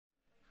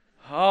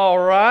All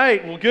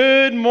right. Well,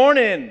 good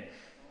morning.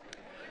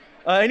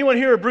 Anyone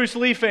here a Bruce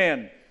Lee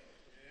fan?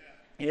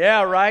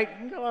 Yeah, right.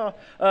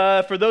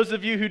 For those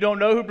of you who don't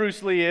know who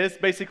Bruce Lee is,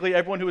 basically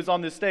everyone who is on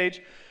this stage,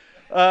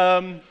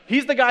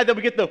 he's the guy that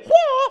we get the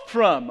whoa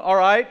from. All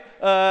right.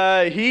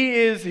 He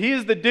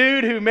is the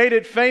dude who made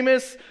it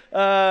famous.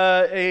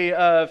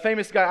 A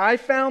famous guy. I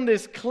found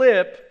this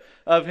clip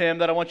of him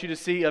that I want you to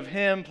see of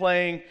him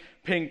playing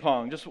ping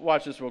pong. Just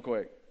watch this real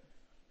quick.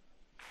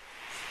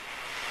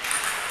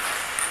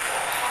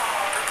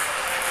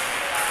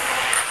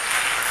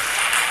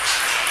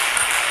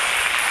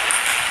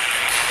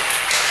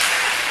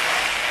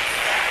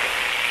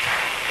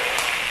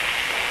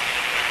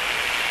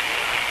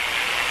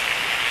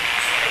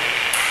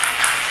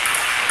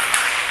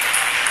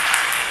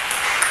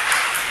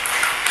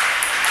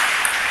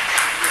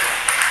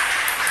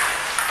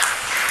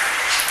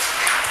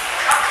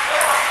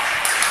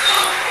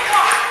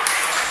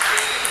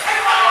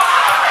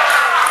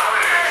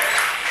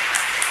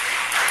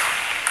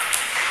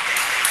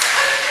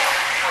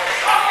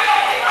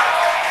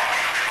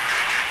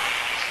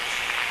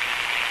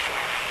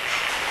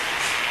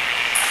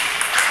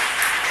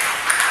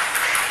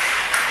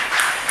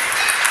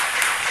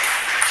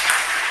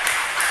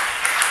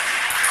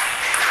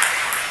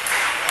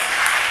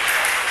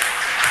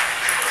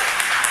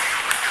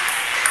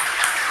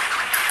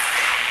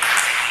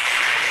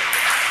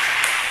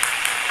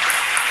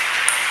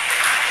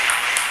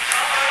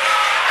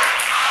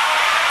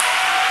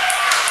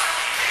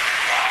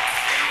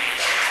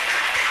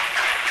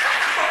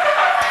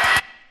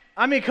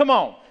 I mean, come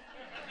on.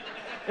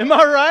 Am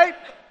I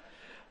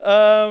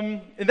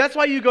right? And that's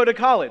why you go to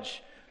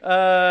college.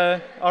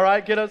 All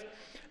right, kiddos?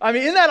 I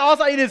mean, isn't that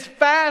awesome? It is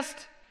fast.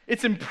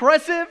 It's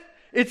impressive.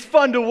 It's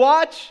fun to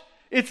watch.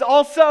 It's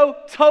also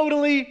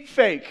totally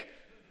fake.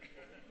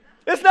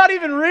 It's not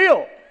even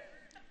real.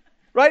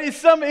 Right? It's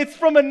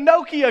from a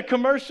Nokia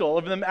commercial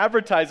of them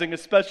advertising a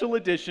special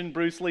edition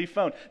Bruce Lee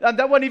phone.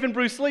 That wasn't even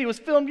Bruce Lee. It was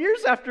filmed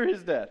years after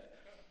his death.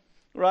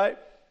 Right?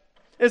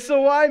 And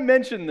so why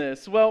mention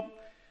this? Well,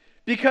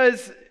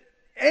 because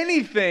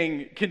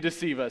anything can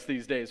deceive us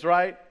these days,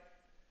 right?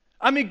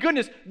 I mean,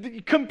 goodness,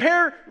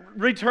 compare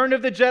Return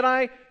of the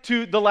Jedi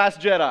to The Last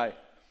Jedi,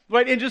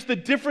 right? And just the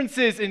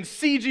differences in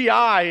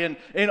CGI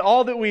and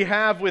all that we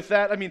have with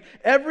that. I mean,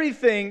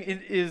 everything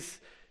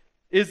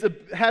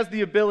has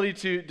the ability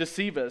to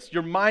deceive us.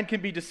 Your mind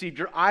can be deceived.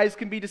 Your eyes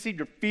can be deceived.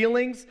 Your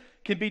feelings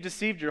can be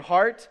deceived. Your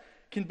heart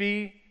can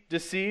be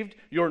deceived.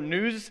 Your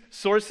news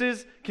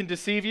sources can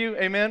deceive you.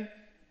 Amen?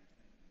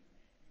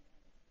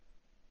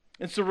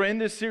 And so we're in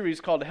this series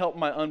called Help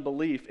My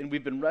Unbelief, and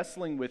we've been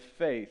wrestling with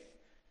faith.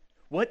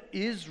 What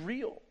is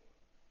real?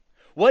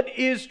 What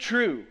is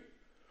true?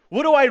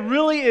 What do I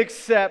really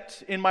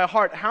accept in my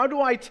heart? How do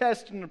I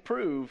test and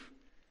approve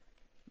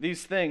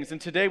these things?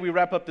 And today we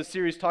wrap up the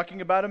series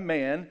talking about a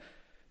man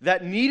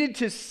that needed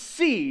to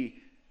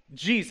see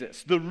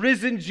Jesus, the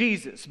risen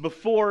Jesus,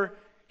 before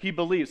he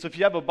believed. So if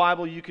you have a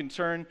Bible, you can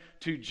turn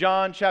to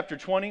John chapter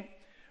 20.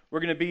 We're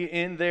going to be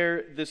in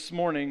there this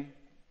morning.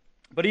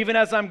 But even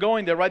as I'm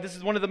going there, right, this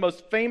is one of the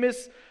most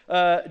famous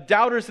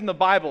doubters in the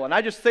Bible. And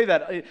I just say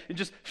that,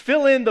 just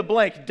fill in the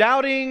blank.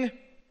 Doubting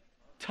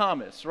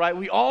Thomas, right?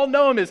 We all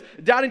know him as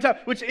Doubting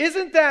Thomas, which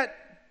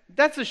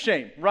that's a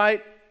shame,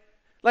 right?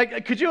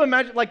 Like, could you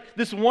imagine, like,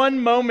 this one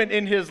moment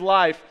in his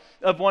life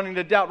of wanting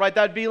to doubt, right?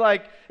 That'd be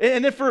like,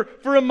 and then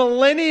for a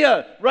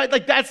millennia, right?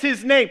 Like, that's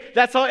his name.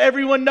 That's how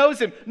everyone knows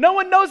him. No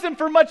one knows him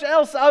for much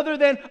else other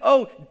than,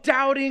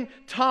 Doubting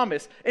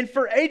Thomas. And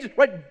for ages,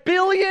 right?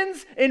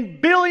 Billions and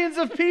billions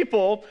of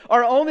people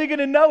are only going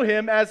to know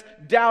him as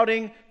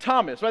Doubting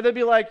Thomas, right? They'd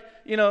be like,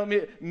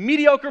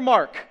 mediocre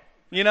Mark,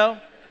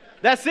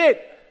 That's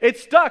it.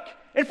 It's stuck.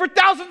 And for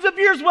thousands of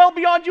years, well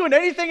beyond you and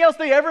anything else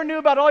they ever knew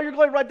about all your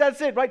glory, right?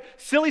 That's it, right?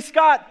 Silly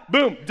Scott,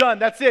 boom, done.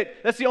 That's it.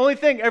 That's the only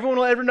thing everyone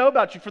will ever know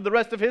about you for the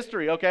rest of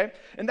history, okay?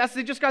 And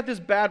they just got this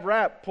bad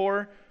rap,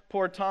 poor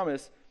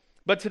Thomas.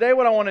 But today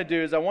what I want to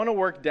do is I want to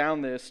work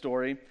down this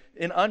story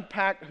and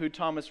unpack who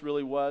Thomas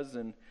really was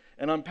and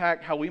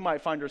unpack how we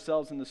might find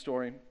ourselves in the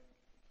story.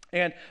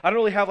 And I don't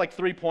really have like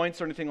 3 points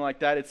or anything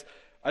like that.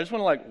 I just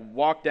want to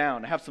walk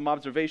down, have some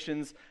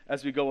observations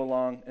as we go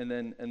along, and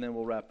then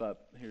we'll wrap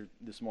up here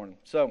this morning.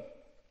 So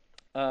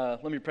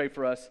let me pray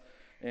for us,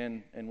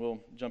 and we'll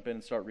jump in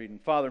and start reading.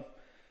 Father,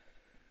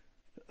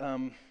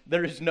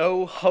 there is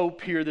no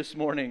hope here this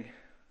morning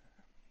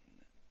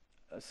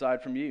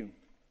aside from you.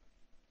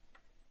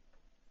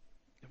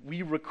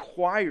 We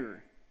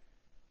require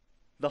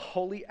the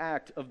holy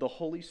act of the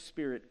Holy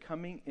Spirit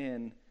coming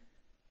in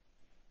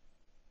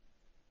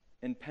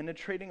and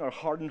penetrating our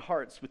hardened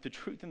hearts with the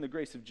truth and the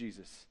grace of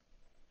Jesus.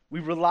 We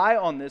rely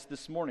on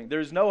this morning.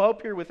 There is no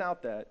hope here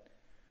without that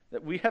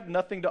we have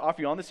nothing to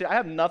offer you. On this day, I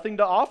have nothing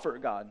to offer,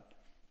 God,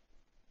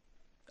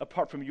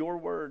 apart from your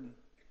word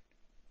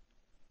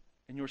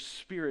and your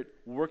Spirit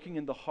working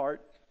in the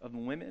heart of the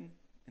women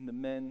and the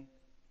men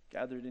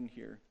gathered in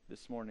here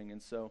this morning.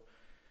 And so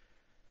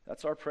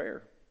that's our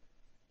prayer.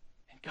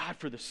 And God,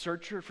 for the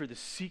searcher, for the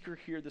seeker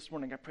here this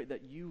morning, I pray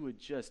that you would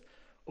just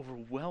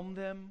overwhelm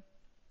them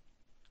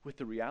with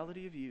the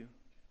reality of you.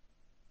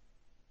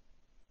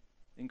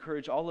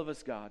 Encourage all of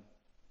us, God,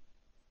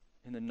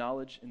 in the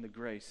knowledge and the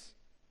grace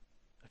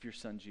of your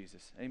Son,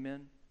 Jesus.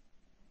 Amen?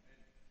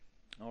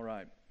 All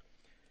right.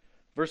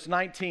 Verse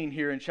 19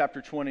 here in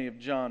chapter 20 of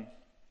John.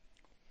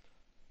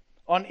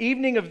 On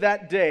evening of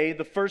that day,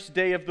 the first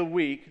day of the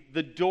week,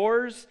 the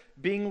doors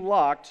being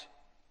locked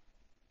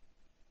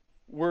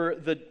were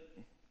the...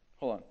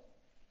 Hold on.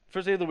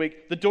 First day of the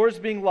week, the doors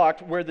being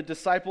locked where the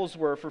disciples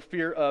were for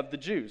fear of the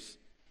Jews.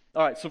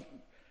 All right, so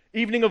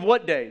evening of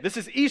what day? This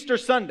is Easter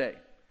Sunday.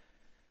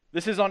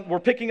 We're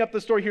picking up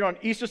the story here on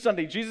Easter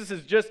Sunday. Jesus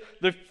is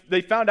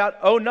they found out,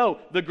 oh no,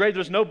 the grave,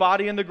 there's no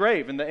body in the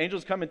grave. And the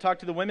angels come and talk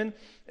to the women.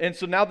 And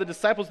so now the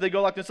disciples, they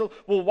go like this.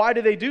 Well, why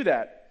do they do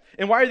that?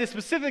 And why are they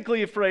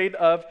specifically afraid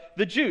of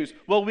the Jews?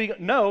 Well, we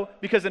know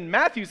because in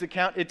Matthew's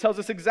account, it tells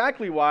us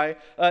exactly why.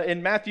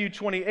 In Matthew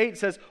 28, it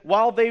says,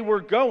 while they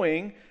were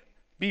going,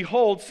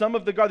 behold, some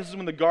of the guard, this is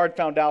when the guard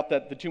found out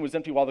that the tomb was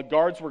empty, while the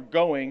guards were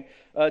going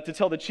to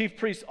tell the chief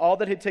priests all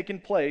that had taken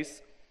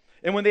place.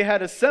 And when they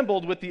had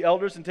assembled with the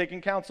elders and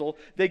taken counsel,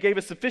 they gave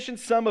a sufficient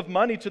sum of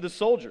money to the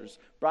soldiers,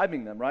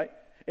 bribing them, right?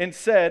 And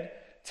said,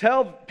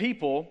 tell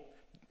people,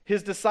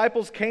 his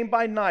disciples came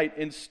by night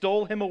and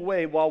stole him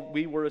away while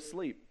we were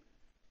asleep.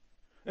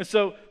 And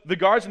so the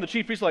guards and the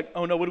chief priests are like,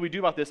 oh no, what do we do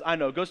about this? I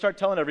know, go start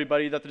telling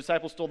everybody that the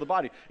disciples stole the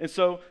body. And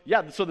so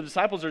the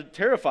disciples are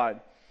terrified,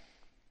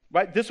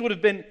 right? This would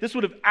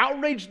have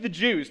outraged the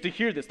Jews to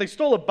hear this. They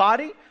stole a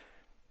body,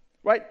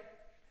 right?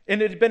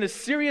 And it had been a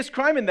serious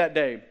crime in that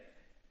day.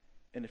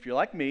 And if you're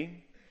like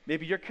me,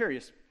 maybe you're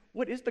curious,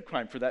 what is the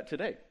crime for that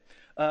today?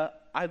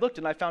 I looked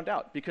and I found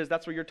out, because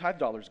that's where your tithe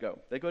dollars go.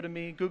 They go to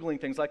me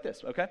Googling things like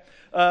this, okay?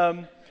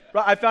 I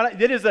found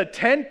out it is a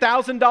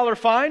 $10,000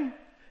 fine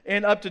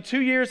and up to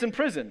 2 years in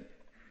prison.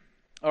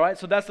 All right,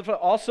 so that's the...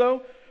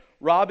 Also,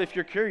 Rob, if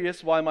you're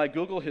curious why my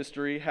Google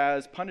history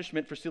has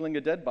punishment for stealing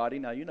a dead body,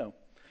 now you know.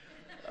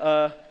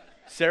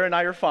 Sarah and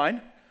I are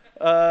fine.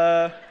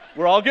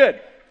 We're all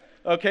good.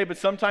 Okay, but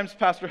sometimes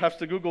Pastor has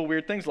to Google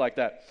weird things like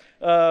that.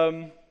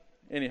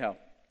 Anyhow,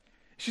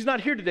 she's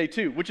not here today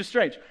too, which is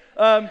strange.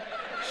 Liv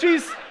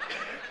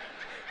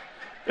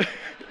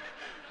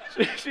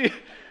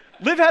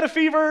had a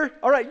fever.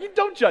 All right, you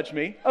don't judge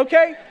me,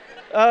 okay?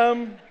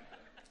 Y'all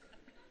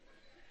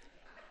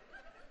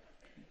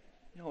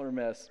are a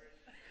mess.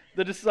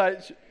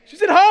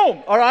 She's at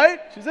home, all right?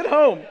 She's at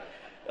home.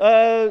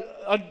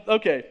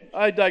 Okay,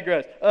 I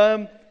digress.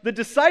 The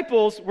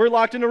disciples were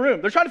locked in a room.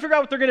 They're trying to figure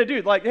out what they're going to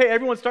do. Like, hey,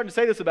 everyone's starting to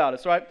say this about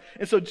us, right?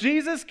 And so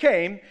Jesus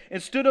came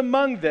and stood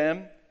among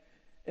them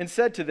and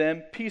said to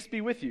them, peace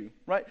be with you,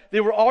 right? They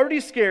were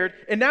already scared,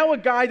 and now a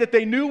guy that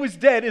they knew was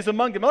dead is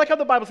among them. I like how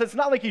the Bible says it's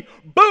not like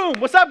boom,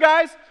 what's up,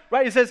 guys?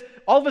 Right? It says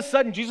all of a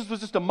sudden Jesus was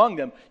just among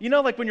them. You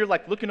know, like when you're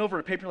like looking over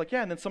a paper, like,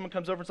 yeah, and then someone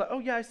comes over and it's like, oh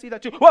yeah, I see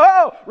that too.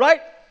 Whoa,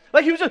 right?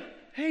 Like he was just,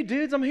 hey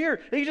dudes, I'm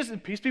here. And he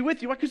just, peace be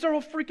with you, because they're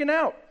all freaking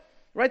out,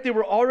 right? They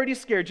were already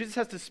scared. Jesus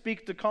has to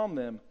speak to calm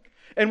them.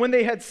 And when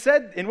he had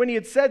said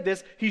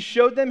this, he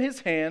showed them his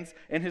hands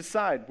and his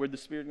side where the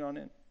Spirit had gone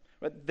in.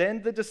 But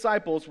then the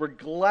disciples were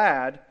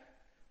glad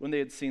when they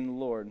had seen the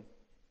Lord.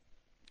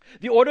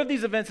 The order of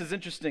these events is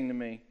interesting to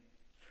me,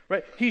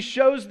 right? He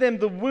shows them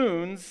the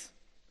wounds,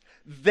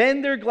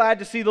 then they're glad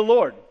to see the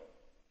Lord.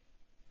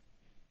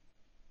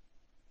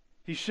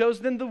 He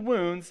shows them the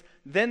wounds,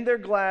 then they're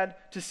glad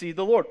to see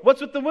the Lord.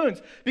 What's with the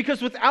wounds?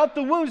 Because without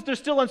the wounds, there's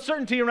still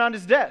uncertainty around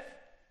his death.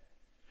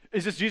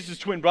 Is this Jesus'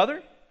 twin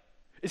brother?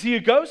 Is he a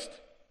ghost?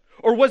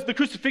 Or was the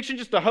crucifixion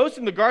just a hoax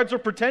and the guards are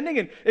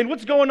pretending? And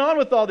what's going on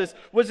with all this?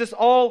 Was this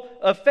all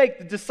a fake?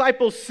 The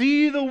disciples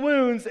see the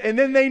wounds and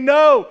then they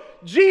know,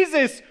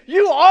 Jesus,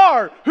 you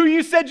are who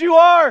you said you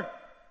are.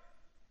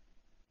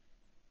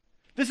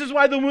 This is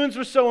why the wounds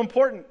were so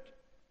important.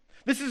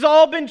 This has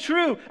all been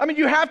true. I mean,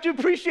 you have to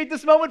appreciate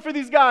this moment for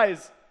these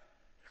guys.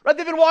 Right?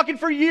 They've been walking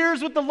for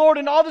years with the Lord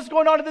and all this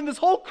going on, and then this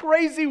whole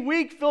crazy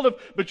week filled of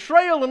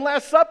betrayal and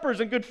Last Suppers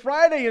and Good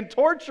Friday and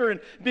torture and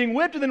being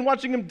whipped and then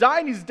watching him die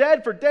and he's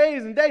dead for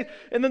days and days.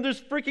 And then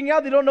there's freaking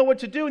out. They don't know what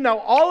to do. Now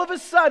all of a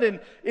sudden,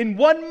 in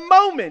one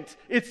moment,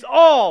 it's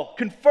all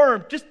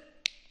confirmed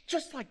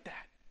just like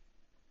that.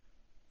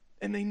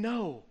 And they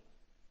know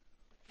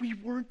we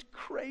weren't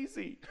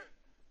crazy.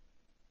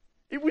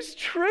 It was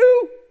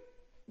true.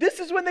 This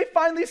is when they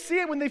finally see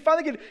it, when they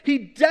finally get it. He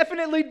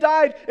definitely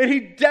died, and he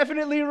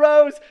definitely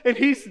rose, and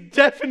he's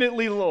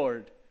definitely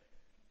Lord.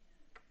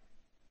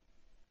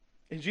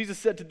 And Jesus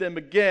said to them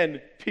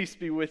again, peace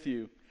be with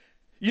you.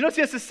 You notice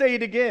he has to say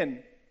it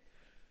again.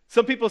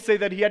 Some people say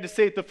that he had to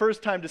say it the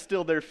first time to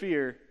still their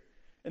fear,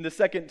 and the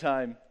second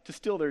time to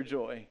still their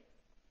joy.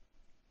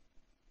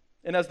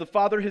 And as the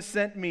Father has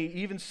sent me,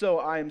 even so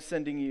I am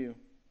sending you.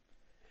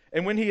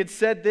 And when he had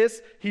said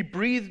this, he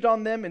breathed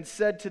on them and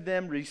said to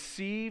them,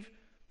 receive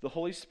the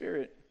Holy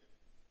Spirit.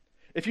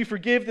 If you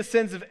forgive the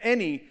sins of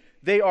any,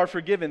 they are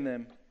forgiven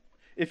them.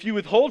 If you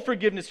withhold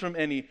forgiveness from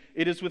any,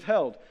 it is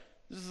withheld.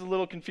 This is a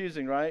little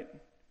confusing, right?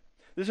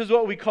 This is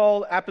what we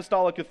call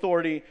apostolic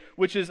authority,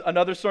 which is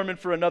another sermon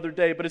for another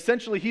day. But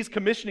essentially, he's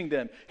commissioning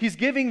them. He's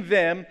giving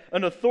them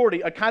an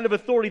authority, a kind of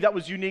authority that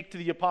was unique to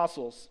the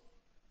apostles.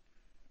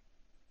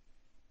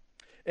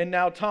 And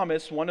now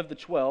Thomas, one of the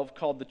 12,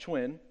 called the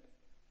twin,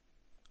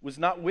 was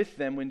not with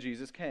them when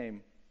Jesus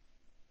came.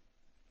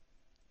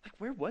 Like,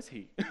 where was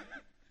he?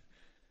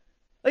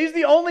 He's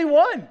the only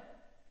one.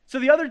 So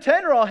the other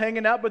 10 are all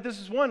hanging out, but this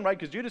is one, right?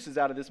 Because Judas is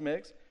out of this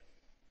mix.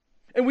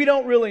 And we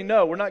don't really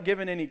know. We're not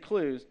given any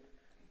clues.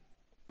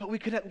 But we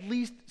could at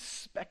least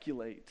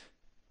speculate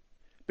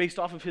based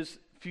off of his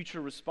future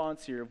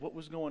response here of what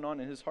was going on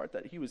in his heart,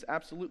 that he was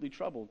absolutely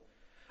troubled.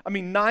 I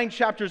mean, 9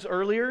 chapters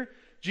earlier,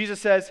 Jesus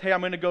says, hey,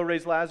 I'm going to go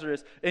raise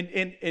Lazarus.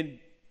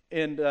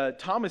 And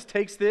Thomas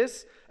takes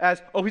this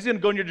as, oh, he's going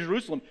to go near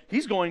Jerusalem.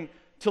 He's going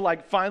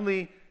to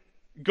finally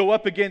go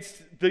up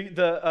against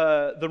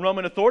the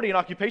Roman authority and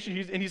occupation.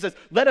 And he says,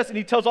 let us, and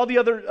he tells all the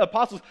other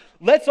apostles,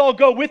 let's all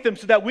go with them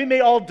so that we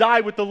may all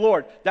die with the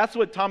Lord. That's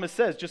what Thomas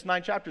says just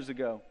 9 chapters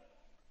ago.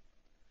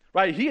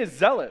 Right? He is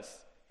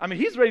zealous. I mean,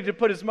 he's ready to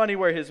put his money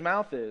where his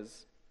mouth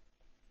is.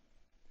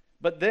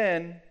 But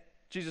then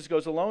Jesus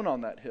goes alone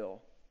on that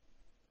hill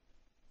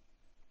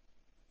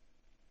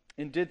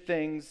and did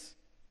things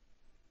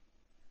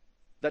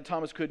that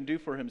Thomas couldn't do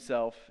for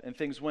himself, and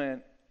things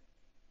went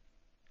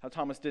how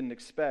Thomas didn't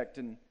expect,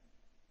 and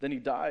then he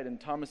died,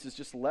 and Thomas is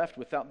just left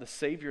without the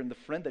Savior and the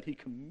friend that he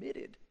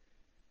committed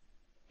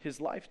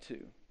his life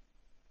to.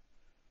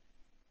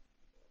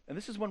 And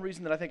this is one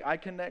reason that I think I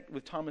connect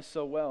with Thomas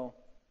so well,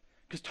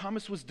 because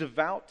Thomas was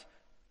devout,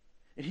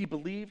 and he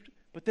believed,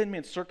 but then,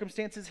 man,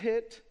 circumstances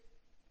hit,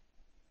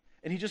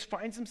 and he just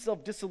finds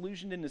himself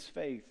disillusioned in his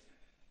faith.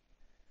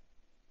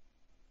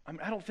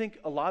 I don't think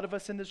a lot of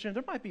us in this room,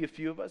 there might be a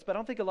few of us, but I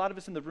don't think a lot of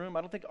us in the room,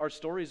 I don't think our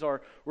stories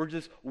are, we're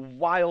just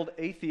wild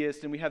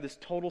atheists and we have this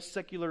total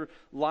secular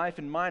life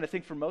in mind. I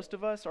think for most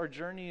of us, our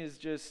journey is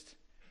just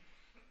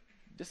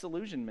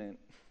disillusionment.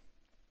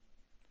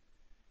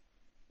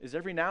 Is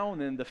every now and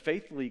then the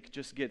faith leak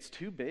just gets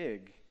too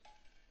big.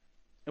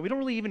 And we don't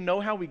really even know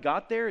how we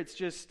got there. It's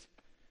just,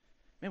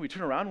 man, we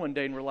turn around one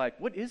day and we're like,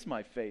 what is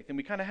my faith? And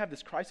we kind of have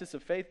this crisis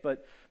of faith,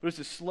 but it's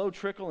a slow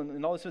trickle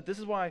and all this stuff. This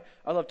is why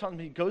I love Thomas.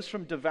 He goes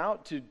from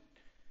devout to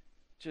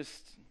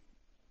just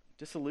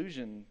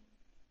disillusioned.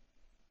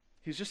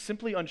 He's just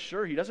simply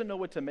unsure. He doesn't know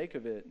what to make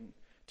of it. And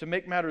to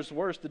make matters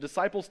worse, the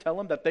disciples tell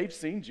him that they've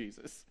seen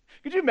Jesus.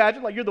 Could you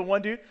imagine, you're the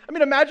one dude? I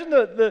mean, imagine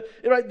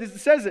right, it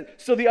says it.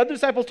 So the other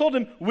disciples told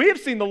him, we have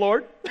seen the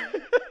Lord.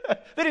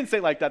 They didn't say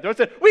it like that. They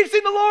said, we've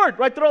seen the Lord,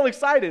 right? They're all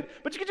excited.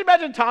 But could you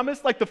imagine Thomas,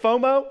 the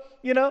FOMO,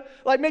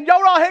 man, y'all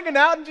were all hanging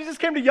out and Jesus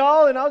came to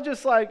y'all and I was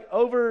just I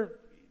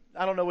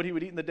don't know what he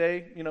would eat in the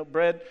day,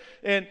 bread.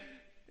 And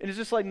it's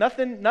just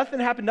nothing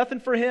happened, nothing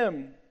for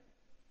him.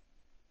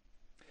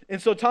 And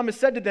so Thomas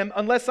said to them,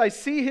 unless I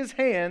see his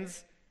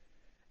hands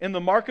in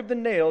the mark of the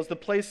nails,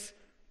 place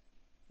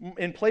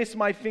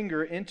my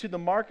finger into the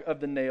mark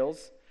of the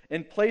nails,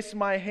 and place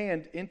my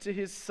hand into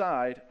his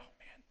side. Oh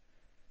man,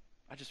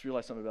 I just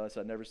realized something about this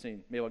I'd never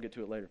seen. Maybe I'll get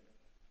to it later.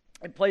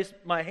 And place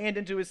my hand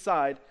into his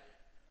side,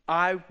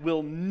 I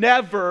will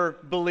never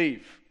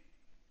believe.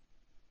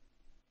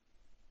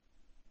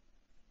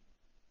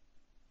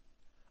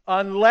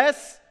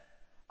 Unless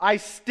I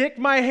stick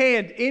my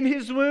hand in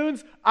his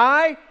wounds,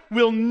 I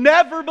will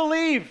never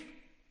believe.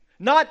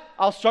 Not,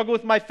 I'll struggle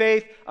with my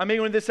faith, I'm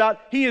figuring this out.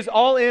 He is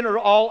all in or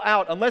all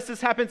out. Unless this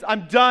happens,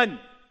 I'm done.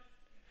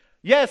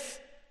 Yes,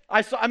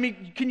 for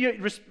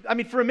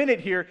a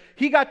minute here,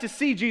 he got to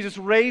see Jesus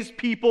raise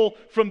people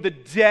from the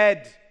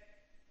dead.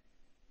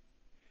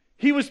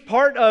 He was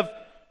part of,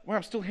 where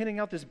I'm still handing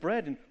out this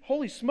bread, and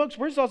holy smokes,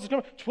 where's all this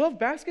going on? 12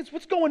 baskets?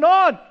 What's going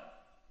on?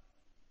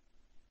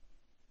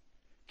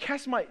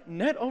 Cast my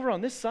net over on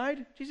this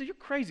side? Jesus, you're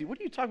crazy. What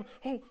are you talking about?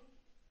 Oh,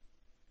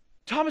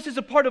 Thomas is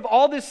a part of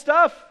all this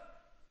stuff.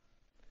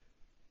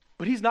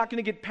 But he's not going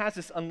to get past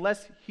this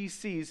unless he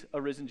sees a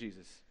risen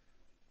Jesus.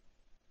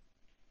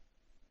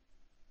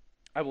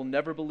 I will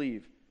never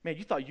believe. Man,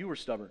 you thought you were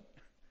stubborn.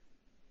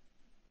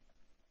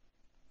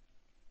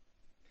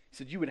 He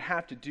said you would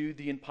have to do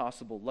the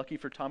impossible. Lucky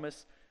for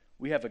Thomas,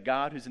 we have a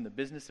God who's in the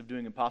business of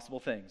doing impossible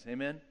things.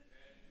 Amen?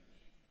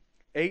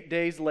 8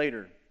 days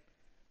later,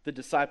 the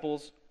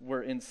disciples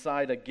were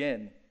inside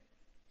again,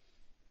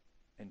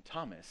 and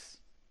Thomas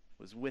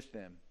was with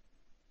them.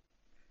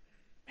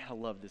 Man, I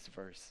love this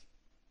verse.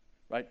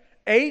 Right?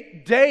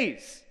 8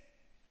 days.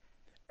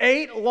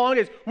 8 long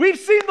days. We've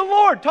seen the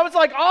Lord. Thomas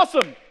is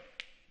awesome.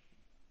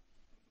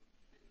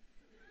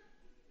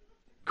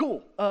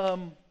 Cool.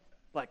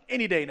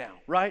 Any day now,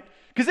 right?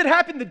 Because it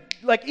happened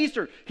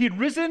Easter. He had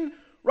risen,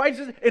 right?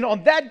 And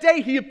on that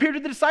day, he appeared to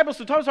the disciples.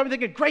 So Thomas was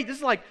thinking, great,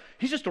 this is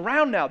he's just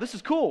around now. This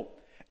is cool.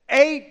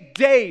 8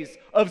 days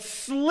of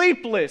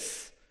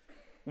sleepless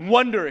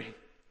wondering.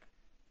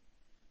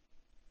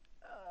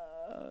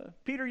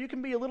 Peter, you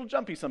can be a little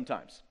jumpy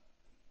sometimes.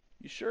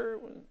 You sure?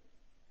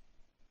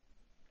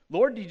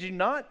 Lord, did you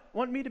not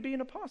want me to be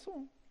an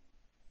apostle?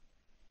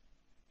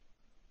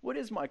 What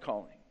is my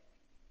calling?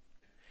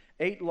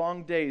 8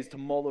 long days to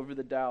mull over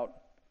the doubt.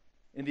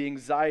 and the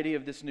anxiety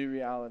of this new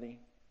reality.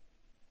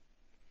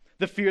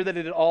 The fear that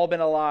it had all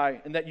been a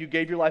lie and that you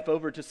gave your life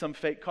over to some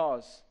fake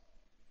cause.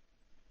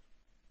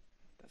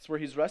 That's where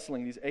he's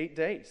wrestling these 8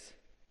 days.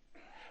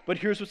 But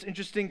here's an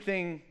interesting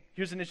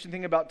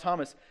thing about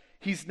Thomas.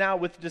 He's now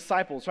with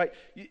disciples, right?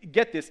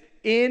 Get this.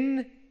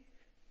 In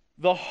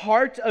the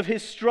heart of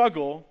his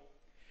struggle,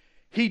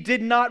 he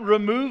did not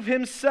remove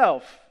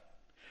himself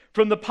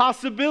from the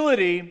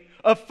possibility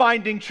of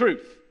finding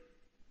truth.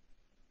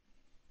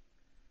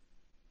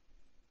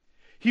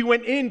 He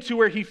went into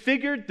where he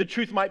figured the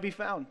truth might be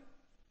found.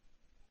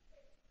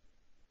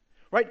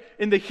 Right?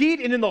 In the heat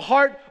and in the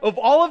heart of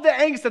all of the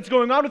angst that's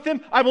going on with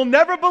him, I will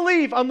never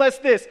believe unless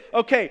this.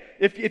 Okay,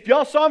 if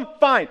y'all saw him,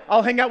 fine.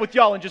 I'll hang out with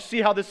y'all and just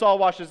see how this all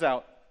washes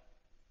out.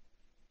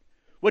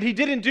 What he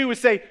didn't do is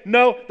say,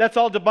 no, that's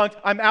all debunked.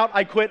 I'm out.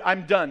 I quit.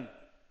 I'm done.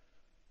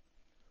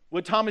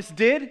 What Thomas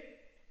did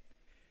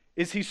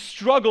is he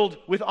struggled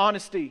with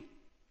honesty.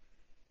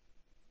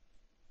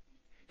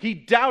 He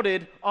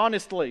doubted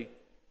honestly.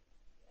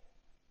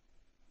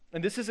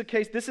 And this is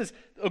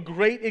a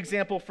great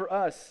example for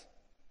us.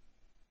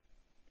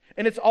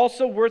 And it's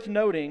also worth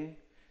noting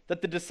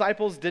that the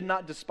disciples did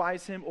not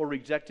despise him or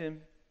reject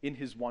him in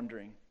his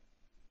wandering.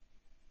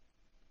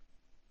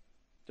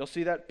 Y'all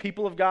see that?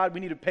 People of God, we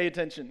need to pay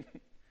attention.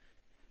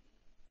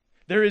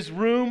 There is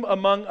room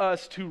among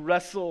us to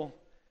wrestle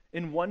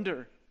and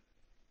wonder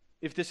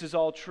if this is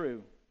all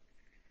true.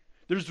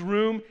 There's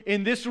room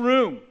in this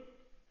room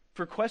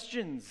for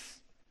questions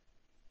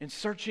and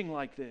searching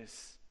like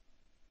this.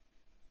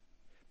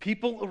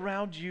 People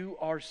around you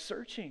are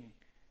searching.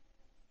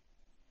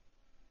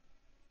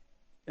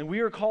 And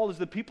we are called as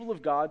the people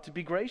of God to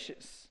be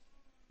gracious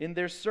in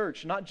their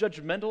search, not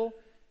judgmental,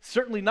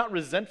 certainly not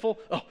resentful.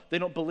 Oh, they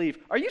don't believe.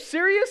 Are you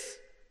serious?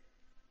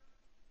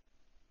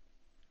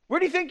 Where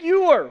do you think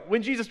you were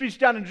when Jesus reached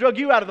down and drug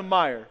you out of the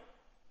mire?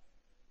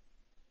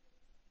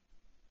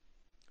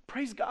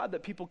 Praise God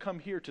that people come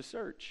here to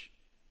search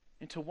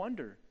and to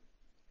wonder,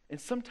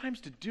 and sometimes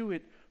to do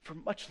it for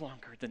much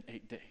longer than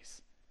 8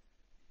 days.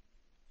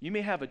 You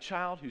may have a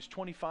child who's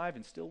 25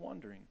 and still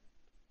wondering.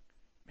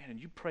 Man, and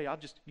you pray,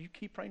 you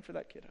keep praying for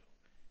that kiddo.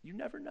 You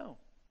never know.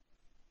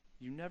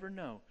 You never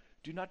know.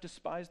 Do not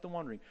despise the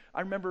wandering.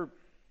 I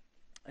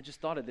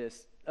just thought of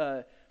this.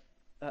 I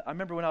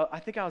remember when I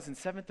think I was in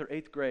 7th or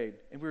 8th grade,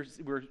 and we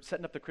were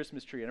setting up the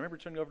Christmas tree. And I remember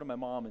turning over to my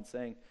mom and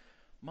saying,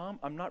 Mom,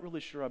 I'm not really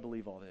sure I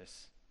believe all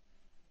this.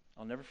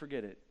 I'll never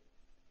forget it.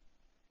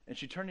 And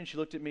she turned and she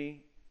looked at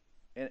me,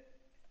 and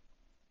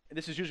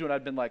this is usually when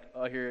I'd been like,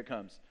 oh, here it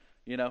comes,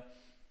 you know.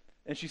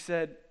 And she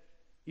said,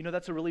 you know,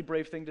 that's a really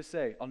brave thing to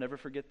say. I'll never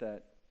forget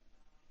that.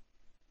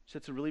 She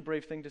said, it's a really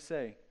brave thing to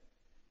say.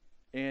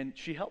 And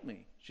she helped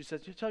me. She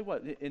said, tell you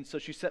what. And so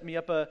she set me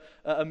up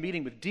a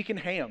meeting with Deacon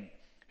Ham,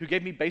 who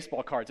gave me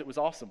baseball cards. It was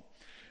awesome.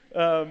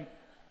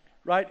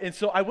 Right? And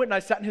so I went and I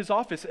sat in his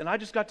office, and I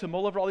just got to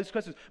mull over all these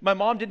questions. My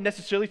mom didn't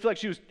necessarily feel like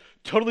she was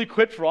totally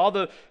equipped for all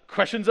the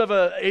questions of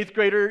an 8th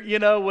grader, you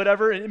know,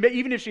 whatever. And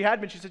even if she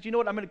had been, she said, you know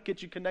what, I'm going to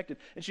get you connected.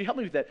 And she helped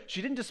me with that.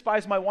 She didn't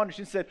despise my wonder.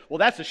 She said, well,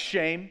 that's a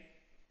shame.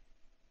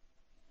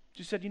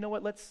 She said, you know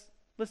what, let's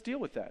deal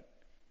with that.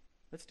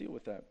 Let's deal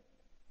with that.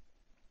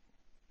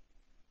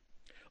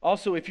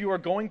 Also, if you are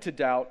going to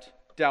doubt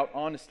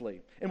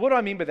honestly. And what do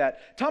I mean by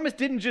that? Thomas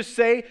didn't just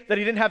say that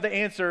he didn't have the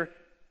answer,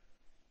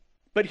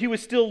 but he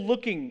was still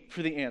looking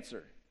for the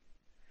answer.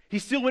 He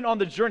still went on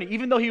the journey,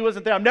 even though he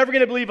wasn't there. I'm never going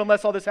to believe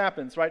unless all this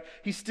happens, right?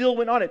 He still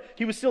went on it.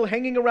 He was still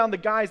hanging around the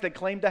guys that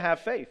claimed to have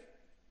faith.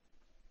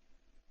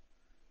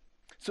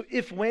 So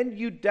if when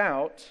you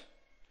doubt,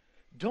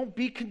 don't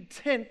be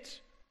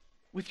content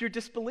with your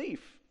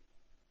disbelief.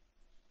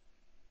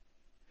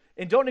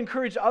 And don't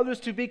encourage others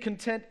to be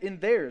content in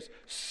theirs.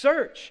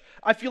 Search.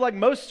 I feel like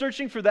most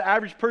searching for the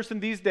average person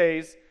these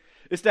days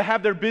is to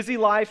have their busy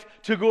life,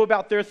 to go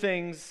about their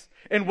things,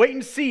 and wait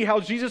and see how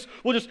Jesus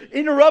will just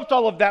interrupt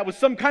all of that with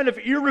some kind of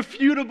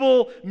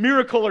irrefutable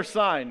miracle or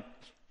sign.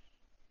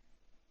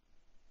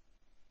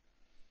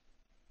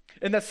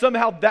 And that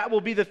somehow that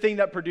will be the thing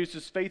that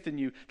produces faith in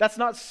you. That's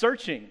not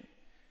searching.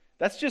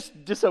 That's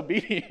just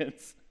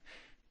disobedience.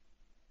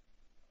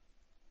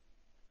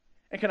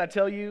 And can I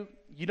tell you,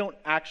 you don't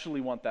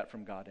actually want that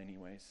from God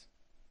anyways.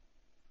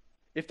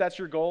 If that's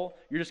your goal,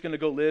 you're just going to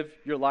go live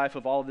your life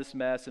of all of this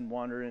mess and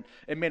wander.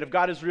 And man, if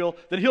God is real,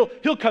 then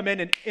he'll come in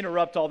and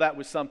interrupt all that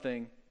with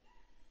something.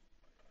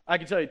 I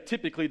can tell you,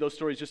 typically those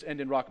stories just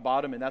end in rock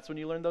bottom, and that's when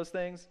you learn those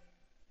things.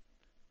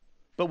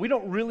 But we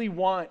don't really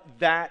want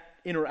that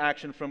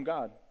interaction from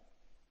God.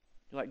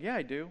 You're like, yeah,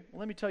 I do. Well,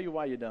 let me tell you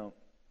why you don't.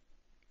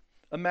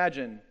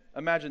 Imagine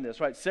this,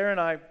 right? Sarah and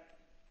I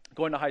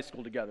going to high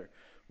school together,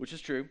 which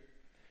is true.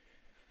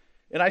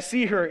 And I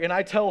see her, and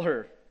I tell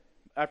her,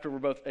 after we're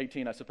both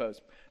 18, I suppose,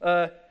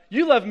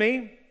 you love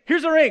me,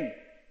 here's a ring.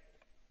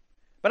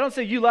 But I don't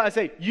say you love, I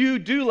say, you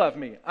do love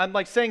me. I'm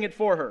like saying it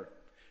for her.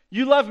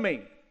 You love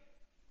me.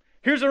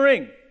 Here's a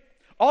ring.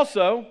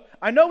 Also,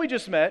 I know we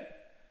just met,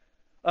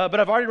 but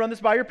I've already run this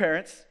by your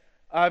parents.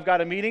 I've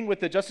got a meeting with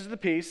the Justice of the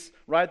Peace,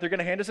 right? They're going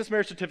to hand us this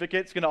marriage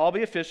certificate. It's going to all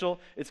be official.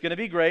 It's going to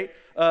be great.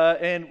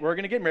 And we're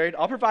going to get married.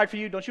 I'll provide for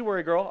you. Don't you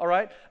worry, girl, all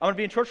right? I'm going to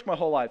be in church for my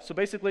whole life. So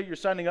basically, you're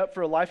signing up for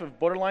a life of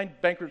borderline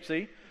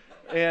bankruptcy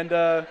and,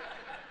 and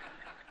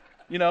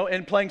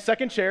playing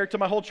second chair to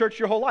my whole church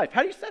your whole life.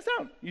 How does that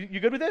sound? You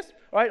good with this?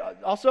 All right.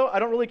 Also, I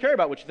don't really care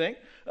about what you think.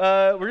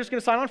 We're just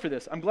going to sign on for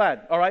this. I'm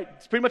glad, all right?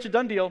 It's pretty much a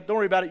done deal. Don't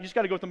worry about it. You just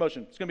got to go with the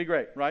motion. It's going to be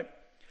great, right?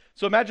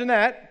 So imagine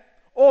that,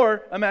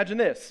 or imagine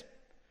this.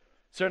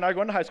 Sarah and I are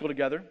going to high school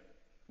together,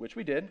 which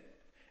we did,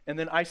 and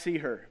then I see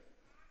her.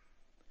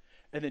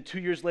 And then 2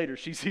 years later,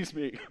 she sees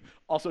me.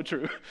 Also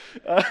true.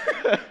 All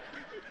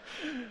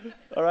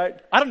right?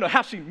 I don't know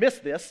how she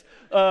missed this,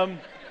 but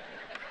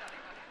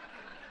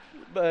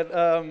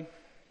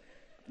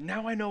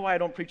now I know why I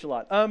don't preach a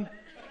lot. All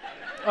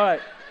right.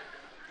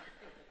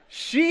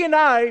 She and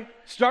I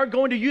start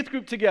going to youth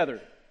group together,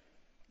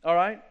 all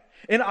right?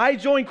 And I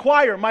joined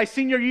choir my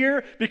senior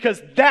year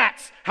because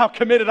that's how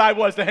committed I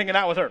was to hanging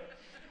out with her.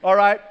 All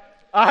right?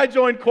 I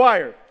joined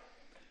choir.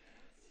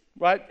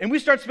 Right? And we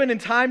start spending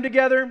time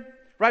together.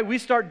 Right? We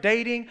start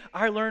dating.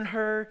 I learn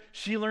her.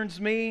 She learns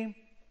me.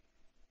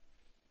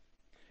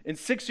 And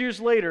 6 years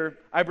later,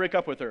 I break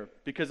up with her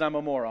because I'm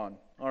a moron.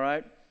 All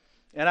right?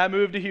 And I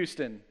move to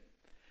Houston.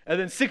 And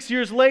then 6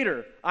 years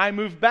later, I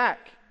move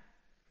back.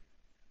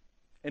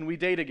 And we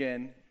date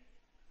again.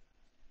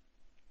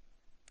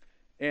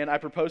 And I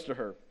propose to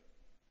her.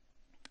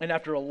 And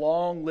after a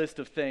long list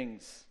of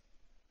things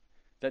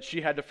that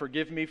she had to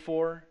forgive me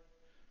for,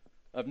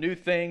 of new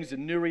things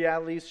and new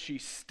realities, she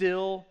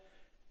still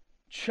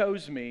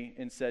chose me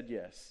and said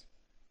yes.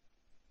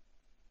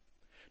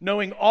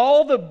 Knowing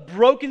all the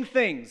broken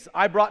things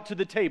I brought to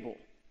the table,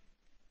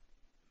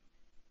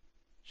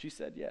 she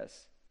said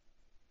yes.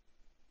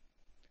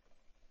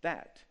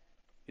 That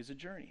is a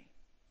journey.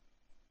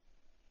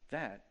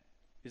 That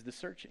is the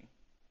searching.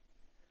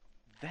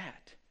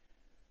 That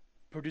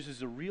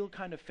produces a real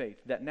kind of faith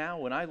that now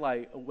when I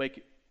lie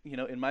awake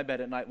in my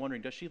bed at night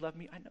wondering, does she love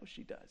me? I know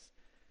she does.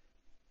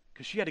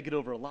 Because she had to get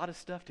over a lot of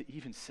stuff to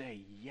even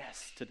say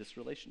yes to this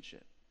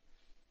relationship.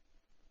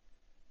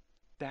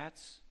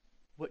 That's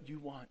what you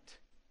want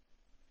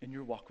in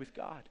your walk with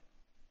God.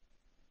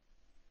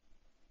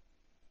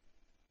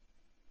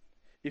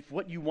 If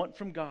what you want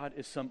from God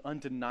is some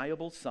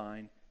undeniable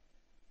sign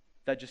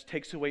that just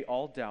takes away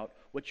all doubt,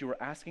 what you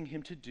are asking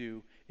Him to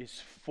do is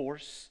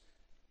force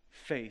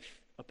faith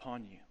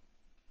upon you.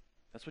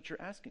 That's what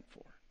you're asking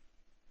for.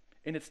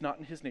 And it's not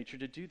in His nature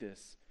to do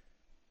this.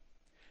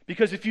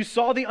 Because if you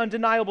saw the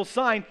undeniable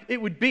sign, it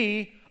would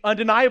be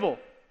undeniable.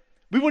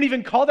 We wouldn't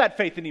even call that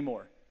faith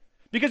anymore.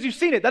 Because you've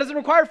seen it. That doesn't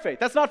require faith.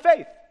 That's not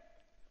faith.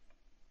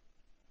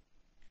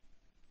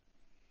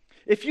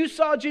 If you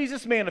saw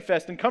Jesus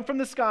manifest and come from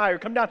the sky or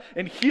come down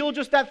and heal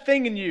just that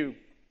thing in you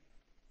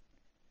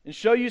and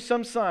show you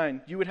some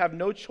sign, you would have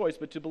no choice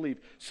but to believe.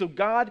 So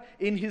God,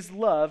 in His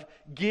love,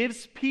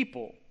 gives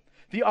people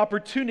the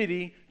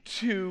opportunity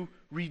to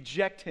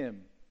reject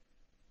Him.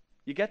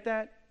 You get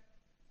that?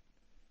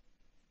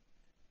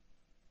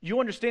 You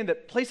understand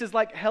that places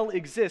like hell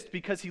exist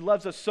because He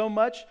loves us so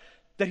much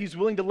that He's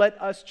willing to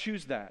let us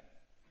choose that.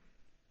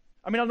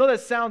 I mean, I know that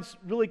sounds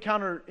really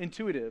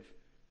counterintuitive.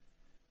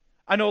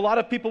 I know a lot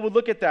of people would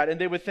look at that and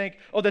they would think,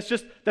 oh, that's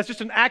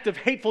just an act of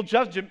hateful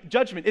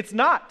judgment. It's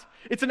not.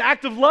 It's an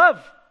act of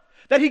love.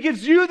 That He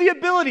gives you the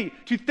ability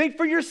to think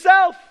for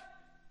yourself,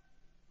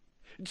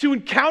 to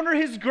encounter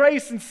His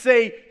grace and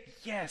say,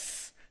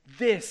 yes,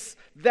 this,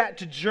 that,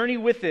 to journey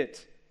with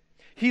it.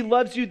 He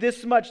loves you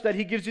this much that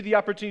He gives you the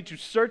opportunity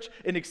to search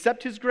and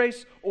accept His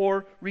grace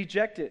or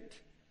reject it.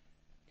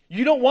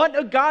 You don't want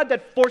a God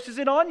that forces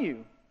it on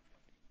you.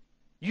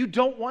 You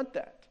don't want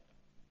that.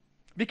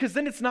 Because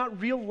then it's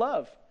not real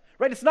love.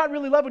 Right? It's not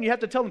really love when you have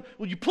to tell them,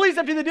 will you please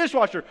empty the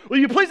dishwasher? Will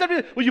you please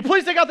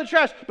take out the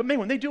trash? But man,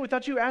 when they do it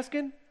without you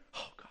asking,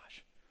 oh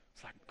gosh,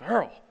 it's like,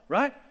 girl,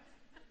 right?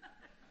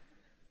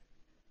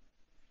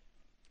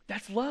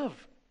 That's love.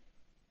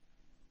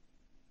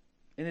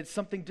 And it's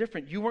something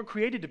different. You weren't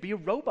created to be a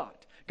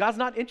robot. God's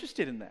not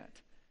interested in that.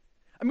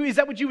 I mean, is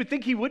that what you would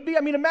think He would be?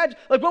 I mean, imagine,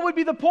 what would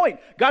be the point?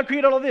 God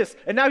created all this,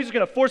 and now He's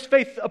going to force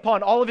faith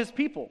upon all of His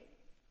people.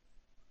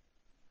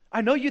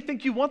 I know you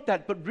think you want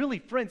that, but really,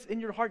 friends, in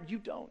your heart, you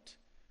don't.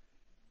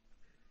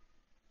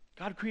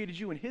 God created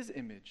you in His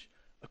image,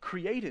 a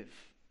creative,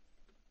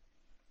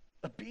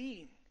 a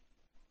being,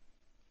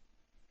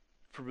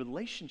 for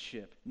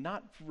relationship,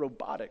 not for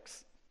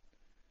robotics.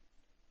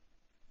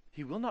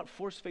 He will not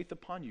force faith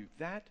upon you.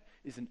 That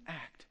is an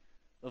act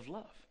of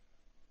love.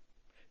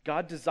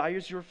 God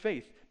desires your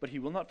faith, but He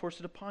will not force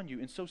it upon you.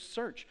 And so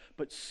search,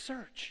 but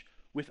search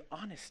with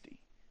honesty.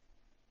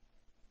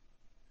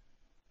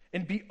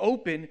 And be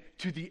open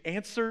to the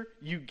answer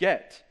you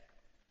get.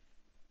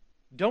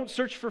 Don't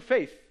search for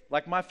faith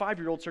like my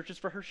 5-year-old searches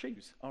for her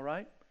shoes, all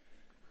right?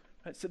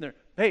 Sitting there,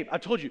 babe, I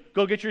told you,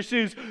 go get your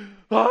shoes.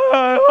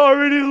 I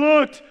already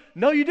looked.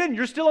 No, you didn't.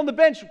 You're still on the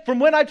bench from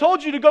when I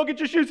told you to go get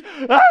your shoes.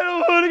 I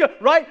don't want to go.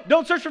 Right?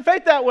 Don't search for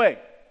faith that way.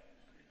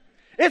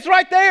 It's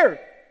right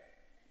there.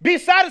 Be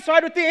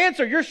satisfied with the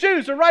answer. Your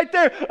shoes are right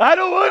there. I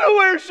don't want to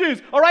wear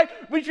shoes. All right?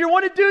 But if you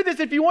want to do this,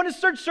 if you want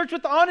to search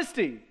with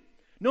honesty.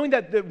 Knowing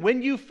that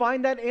when you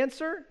find that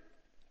answer,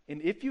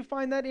 and if you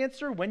find that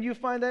answer, when you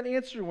find that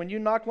answer, when you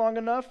knock long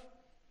enough,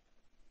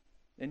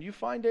 and you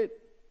find it,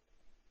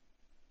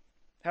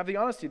 have the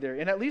honesty there.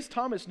 And at least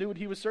Thomas knew what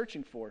he was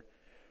searching for.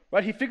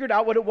 Right? He figured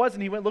out what it was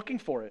and he went looking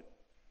for it.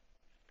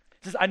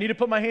 He says, I need to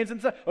put my hands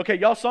inside. Okay,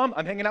 y'all saw him.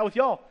 I'm hanging out with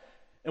y'all.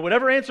 And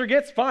whatever answer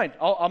gets, fine.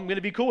 I'm going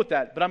to be cool with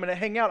that. But I'm going to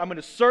hang out. I'm going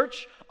to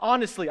search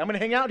honestly. I'm going to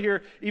hang out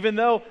here even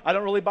though I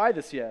don't really buy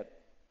this yet.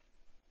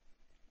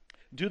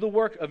 Do the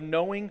work of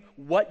knowing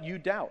what you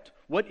doubt.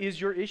 What is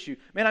your issue?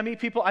 Man, I meet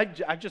people. I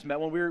just met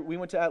when we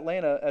went to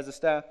Atlanta as a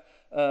staff,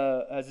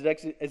 as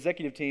an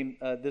executive team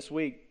this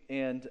week.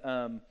 And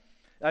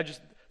I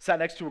just sat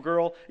next to a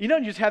girl. You know,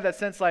 you just have that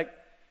sense like,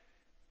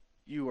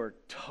 you are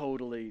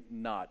totally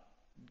not.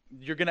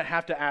 You're going to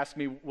have to ask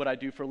me what I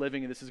do for a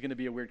living, and this is going to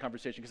be a weird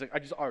conversation because I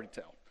just already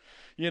tell,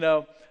 you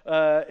know.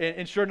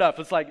 And sure enough,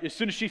 it's like as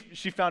soon as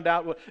she found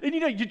out, and you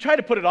know, you try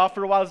to put it off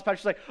for a while.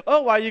 She's like,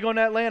 "Oh, why are you going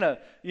to Atlanta?"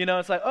 You know,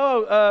 it's like,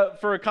 "Oh,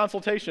 for a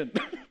consultation."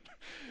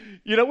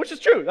 You know, which is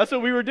true. That's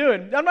what we were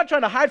doing. I'm not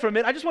trying to hide from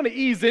it. I just want to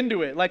ease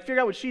into it, like figure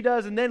out what she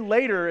does, and then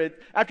later,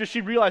 after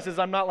she realizes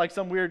I'm not like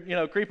some weird, you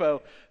know,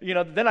 creepo, you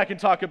know, then I can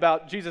talk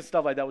about Jesus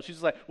stuff like that. Well, she's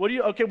just like, "What do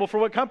you? Okay, well, for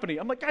what company?"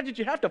 I'm like, "God, did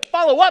you have to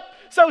follow up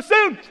so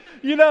soon?"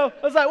 You know,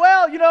 I was like,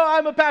 "Well, you know,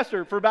 I'm a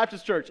pastor for a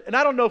Baptist church," and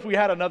I don't know if we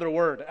had another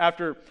word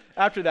after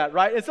that,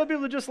 right? And some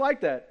people are just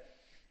like that.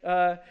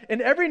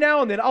 And every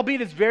now and then,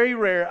 albeit it's very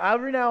rare,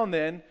 every now and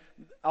then,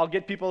 I'll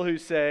get people who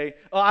say,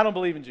 "Oh, I don't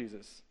believe in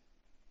Jesus."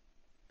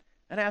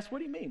 And I ask, what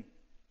do you mean?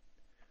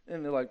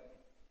 And they're like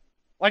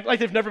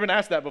they've never been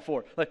asked that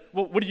before. Like,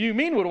 well, what do you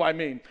mean? What do I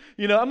mean?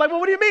 You know, I'm like, well,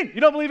 what do you mean? You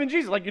don't believe in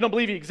Jesus? Like, you don't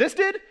believe he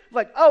existed?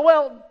 Like, oh,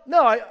 well,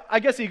 no, I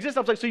guess he exists.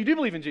 I was like, so you do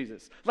believe in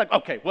Jesus? It's like,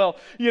 okay, well,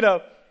 you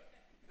know.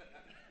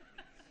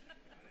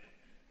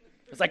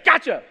 It's like,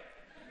 gotcha.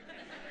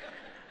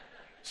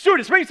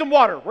 Stewardess, bring some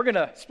water. We're going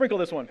to sprinkle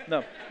this one.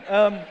 No.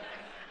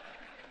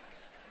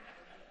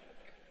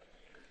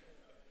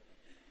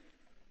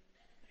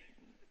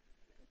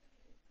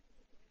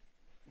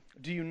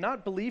 Do you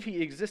not believe he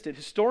existed?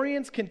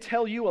 Historians can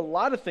tell you a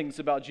lot of things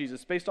about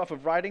Jesus based off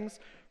of writings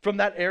from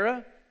that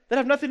era that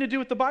have nothing to do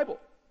with the Bible.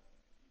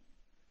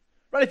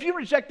 Right? If you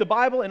reject the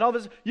Bible and all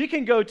this, you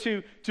can go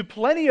to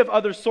plenty of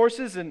other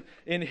sources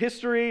in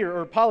history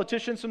or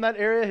politicians from that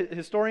era,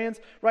 historians,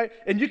 right?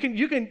 And you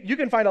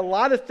can find a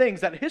lot of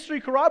things that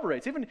history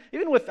corroborates. Even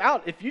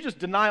without, if you just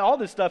deny all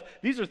this stuff,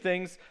 these are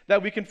things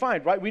that we can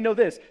find, right? We know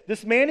this.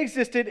 This man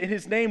existed and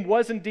his name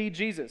was indeed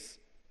Jesus.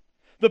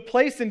 The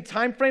place and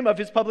time frame of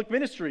his public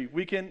ministry,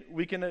 we can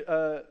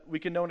know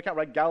and account,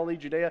 right? Galilee,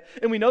 Judea.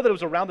 And we know that it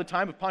was around the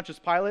time of Pontius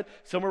Pilate,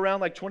 somewhere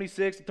around like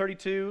 26,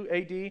 32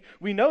 AD.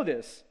 We know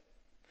this.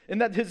 And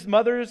that his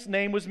mother's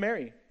name was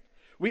Mary.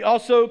 We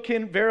also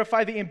can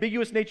verify the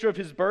ambiguous nature of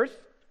his birth,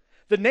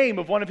 the name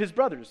of one of his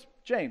brothers,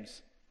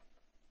 James.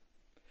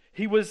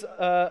 He was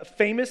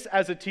famous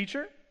as a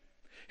teacher.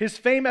 His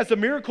fame as a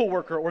miracle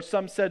worker, or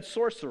some said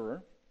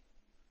sorcerer.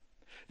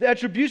 The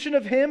attribution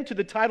of him to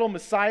the title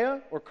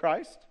Messiah or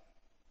Christ,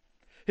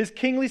 his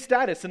kingly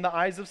status in the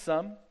eyes of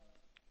some,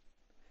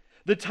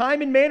 the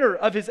time and manner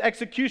of his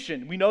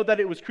execution. We know that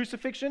it was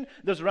crucifixion.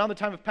 That was around the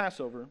time of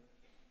Passover.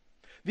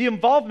 The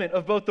involvement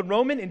of both the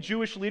Roman and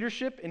Jewish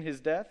leadership in his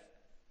death.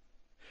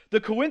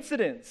 The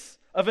coincidence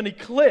of an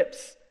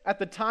eclipse at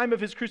the time of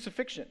his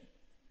crucifixion.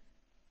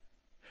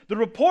 The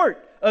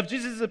report of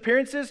Jesus'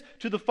 appearances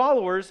to the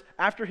followers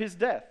after his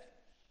death.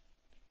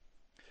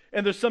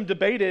 And there's some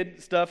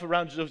debated stuff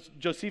around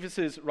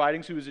Josephus'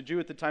 writings, who was a Jew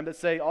at the time, that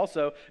say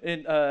also,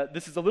 and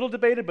this is a little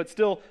debated, but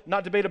still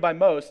not debated by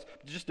most,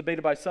 just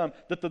debated by some,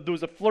 that there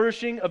was a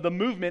flourishing of the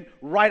movement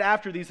right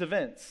after these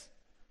events.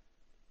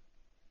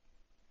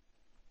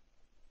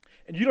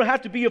 And you don't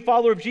have to be a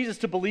follower of Jesus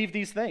to believe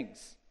these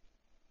things.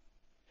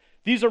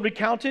 These are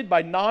recounted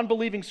by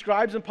non-believing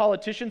scribes and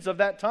politicians of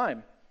that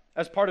time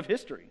as part of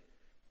history.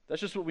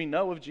 That's just what we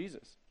know of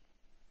Jesus.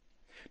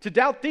 To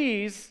doubt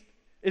these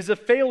is a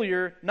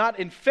failure not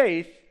in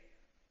faith,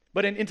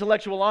 but in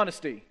intellectual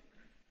honesty.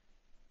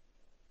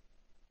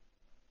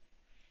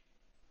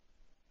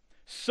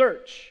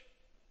 Search,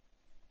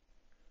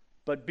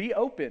 but be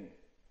open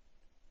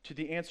to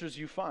the answers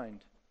you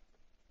find.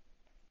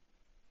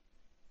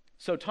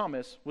 So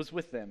Thomas was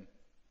with them.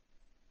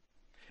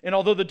 And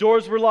although the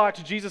doors were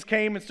locked, Jesus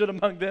came and stood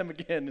among them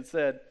again and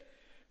said,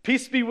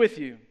 "Peace be with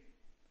you."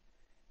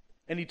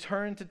 And he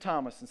turned to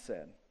Thomas and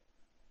said,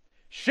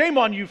 "Shame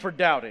on you for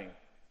doubting."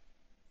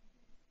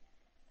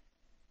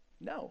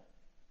 No,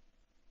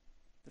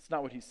 that's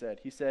not what he said.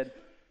 He said,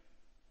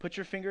 "Put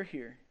your finger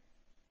here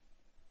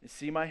and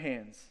see my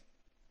hands,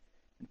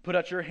 and put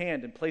out your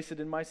hand and place it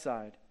in my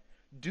side.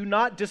 Do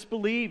not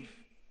disbelieve,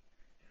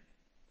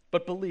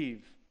 but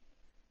believe."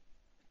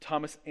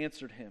 Thomas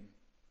answered him,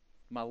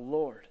 "My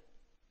Lord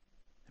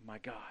and my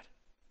God."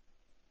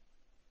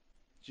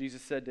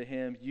 Jesus said to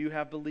him, "You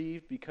have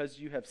believed because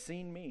you have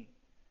seen me.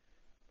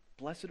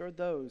 Blessed are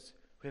those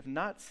who have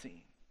not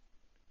seen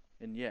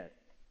and yet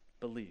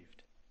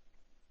believed.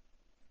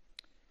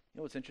 You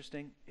know what's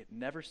interesting? It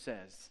never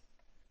says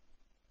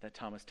that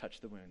Thomas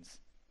touched the wounds.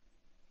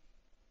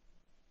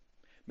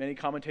 Many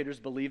commentators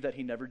believe that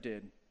he never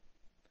did,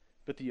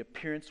 but the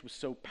appearance was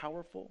so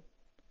powerful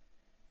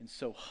and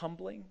so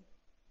humbling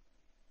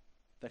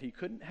that he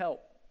couldn't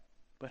help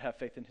but have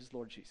faith in his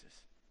Lord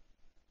Jesus.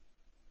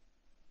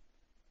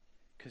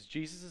 Because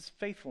Jesus'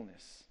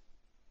 faithfulness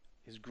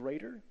is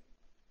greater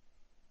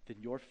than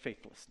your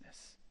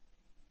faithlessness.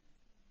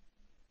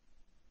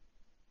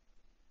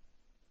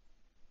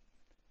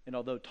 And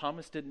although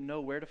Thomas didn't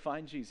know where to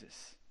find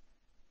Jesus,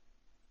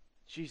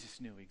 Jesus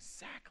knew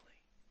exactly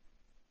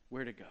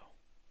where to go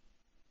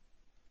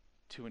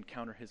to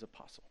encounter his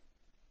apostle.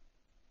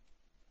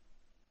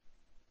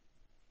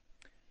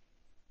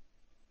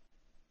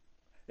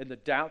 And the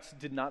doubts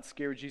did not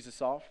scare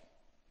Jesus off,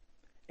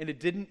 and it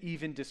didn't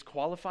even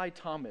disqualify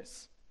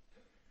Thomas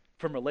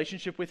from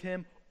relationship with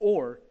him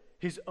or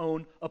his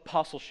own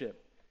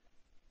apostleship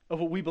of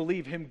what we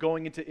believe, him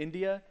going into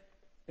India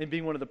and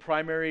being one of the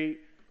primary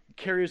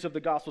carriers of the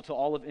gospel to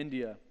all of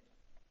India.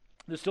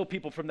 There's still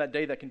people from that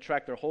day that can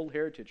track their whole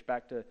heritage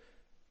back to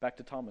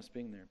Thomas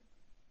being there.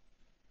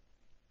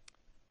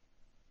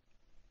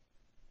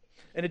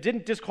 And it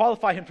didn't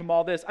disqualify him from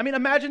all this. I mean,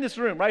 imagine this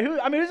room, right?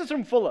 Who's this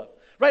room full of?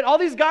 Right? All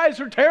these guys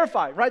who are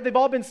terrified, right? They've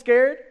all been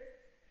scared.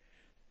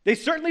 They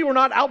certainly were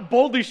not out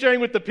boldly sharing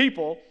with the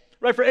people,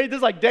 right? This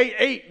is like day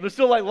 8. They're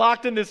still like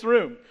locked in this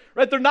room,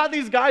 right? They're not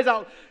these guys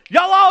out,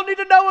 y'all all need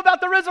to know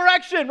about the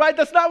resurrection, right?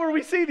 That's not where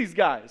we see these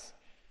guys,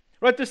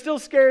 right? They're still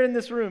scared in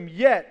this room,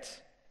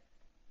 yet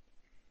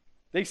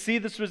they see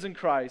this risen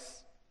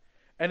Christ.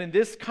 And in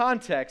this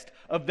context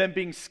of them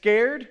being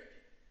scared,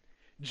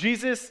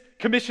 Jesus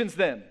commissions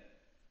them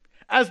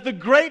as the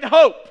great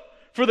hope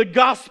for the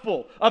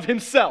gospel of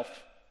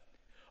himself.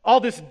 All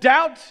this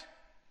doubt,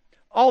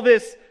 all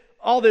this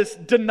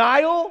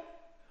denial,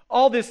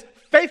 all this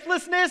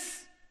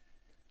faithlessness,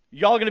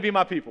 y'all are going to be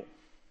my people.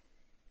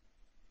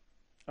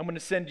 I'm going to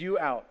send you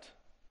out.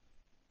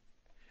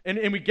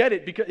 And we get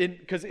it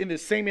because in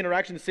this same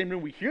interaction, the same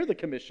room, we hear the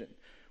commission,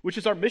 which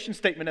is our mission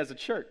statement as a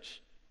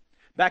church.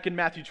 Back in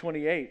Matthew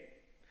 28, it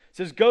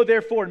says, "Go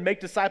therefore and make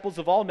disciples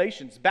of all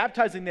nations,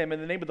 baptizing them in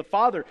the name of the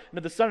Father and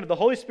of the Son and of the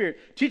Holy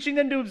Spirit, teaching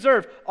them to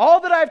observe all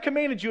that I have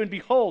commanded you, and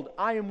behold,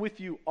 I am with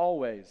you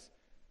always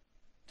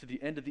to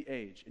the end of the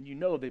age." And you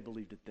know they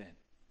believed it then.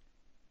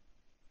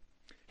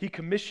 He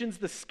commissions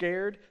the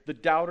scared, the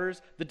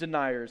doubters, the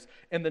deniers.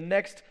 And the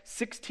next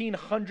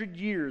 1,600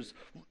 years,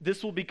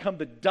 this will become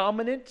the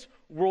dominant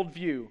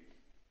worldview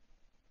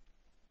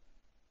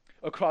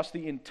across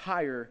the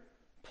entire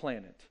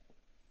planet.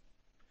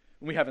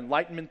 And we have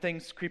Enlightenment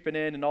things creeping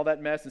in and all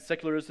that mess and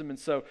secularism, and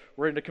so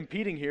we're into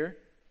competing here.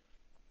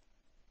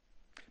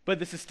 But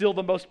this is still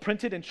the most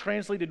printed and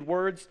translated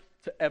words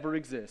to ever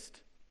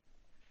exist.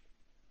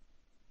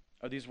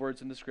 Are these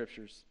words in the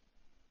scriptures?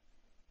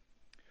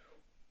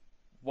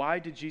 Why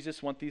did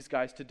Jesus want these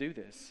guys to do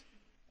this?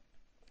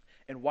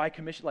 And why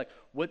commission?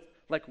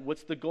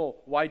 What's the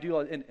goal? Why do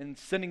and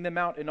sending them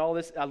out and all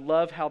this? I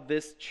love how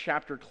this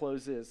chapter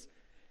closes.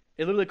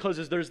 It literally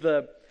closes. There's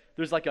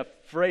like a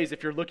phrase.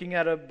 If you're looking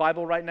at a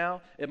Bible right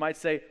now, it might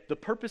say, "The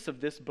purpose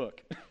of this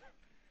book,"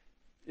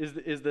 is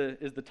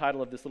the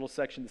title of this little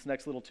section. This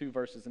next little 2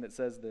 verses, and it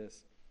says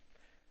this.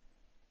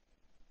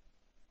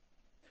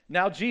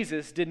 "Now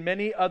Jesus did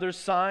many other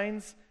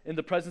signs in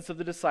the presence of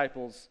the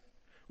disciples,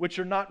 which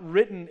are not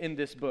written in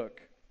this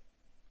book.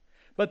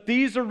 But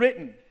these are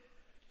written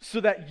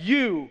so that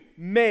you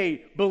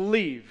may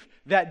believe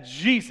that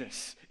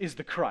Jesus is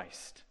the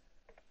Christ,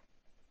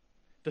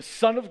 the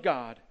Son of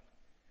God,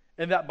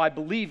 and that by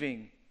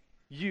believing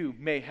you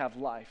may have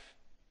life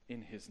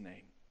in his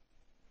name."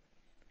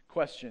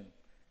 Question: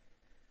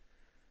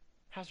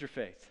 how's your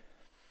faith?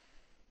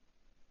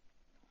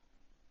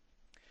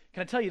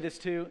 Can I tell you this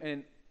too?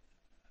 And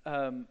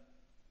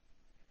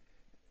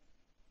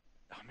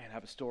oh man, I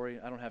have a story.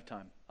 I don't have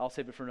time. I'll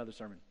save it for another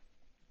sermon.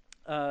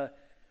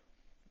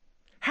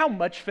 How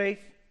much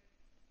faith?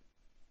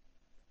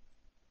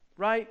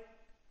 Right?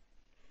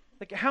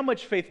 Like, how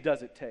much faith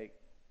does it take?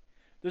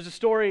 There's a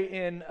story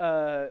in,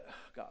 let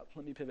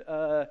me pivot.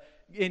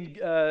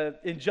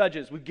 In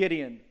Judges with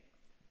Gideon.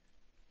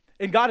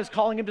 And God is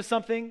calling him to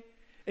something.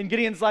 And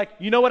Gideon's like,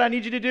 you know what I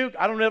need you to do?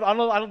 I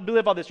don't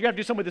believe all this. You're going to have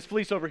to do something with this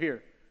fleece over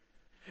here.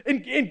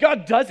 And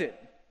God does it.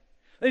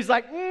 And he's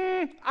like,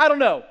 I don't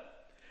know.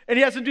 And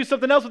he has to do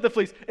something else with the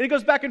fleece. And he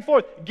goes back and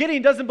forth.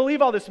 Gideon doesn't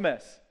believe all this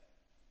mess.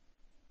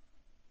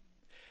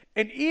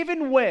 And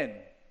even when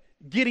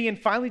Gideon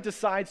finally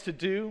decides to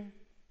do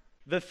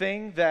the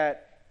thing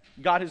that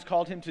God has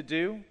called him to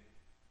do,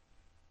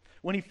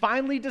 when he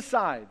finally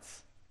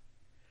decides,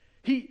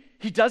 he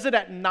does it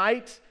at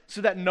night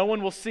so that no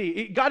one will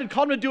see. God had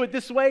called him to do it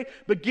this way,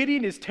 but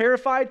Gideon is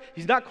terrified.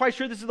 He's not quite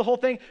sure this is the whole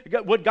thing.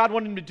 What God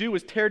wanted him to do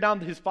was tear down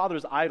his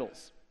father's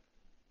idols,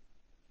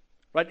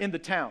 right, in the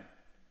town.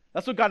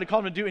 That's what God had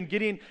called him to do. And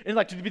Gideon, and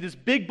like to be this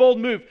big, bold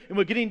move. And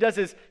what Gideon does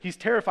is he's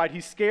terrified.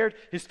 He's scared.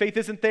 His faith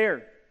isn't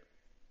there.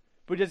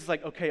 But he does, it's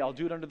like, okay, I'll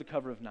do it under the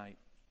cover of night.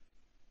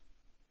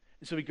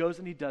 And so he goes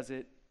and he does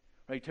it,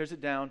 right? He tears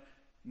it down,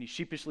 and he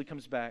sheepishly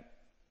comes back.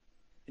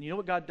 And you know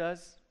what God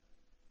does?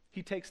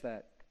 He takes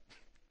that.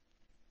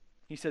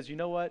 He says, you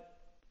know what?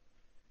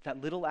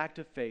 That little act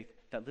of faith,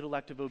 that little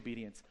act of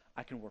obedience,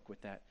 I can work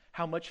with that.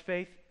 How much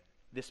faith?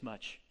 This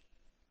much.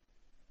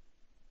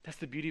 That's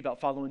the beauty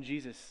about following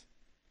Jesus.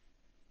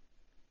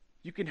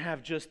 You can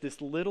have just this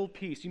little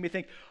piece. You may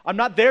think, I'm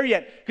not there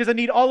yet because I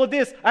need all of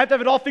this. I have to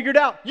have it all figured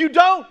out. You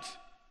don't.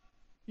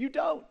 You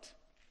don't.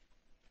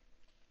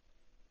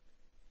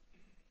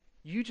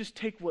 You just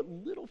take what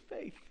little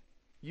faith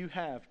you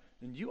have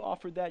and you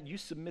offer that, you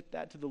submit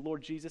that to the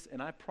Lord Jesus,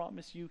 and I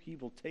promise you he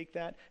will take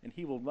that and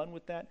he will run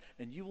with that,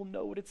 and you will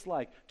know what it's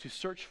like to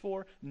search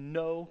for,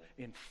 know,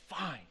 and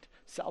find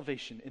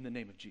salvation in the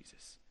name of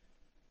Jesus.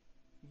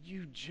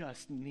 You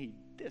just need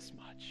this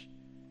much.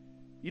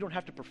 You don't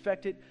have to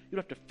perfect it. You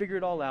don't have to figure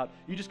it all out.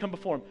 You just come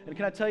before him. And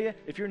can I tell you,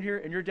 if you're in here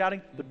and you're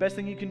doubting, the best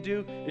thing you can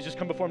do is just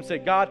come before him and say,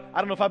 God, I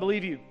don't know if I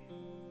believe you.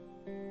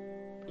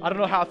 I don't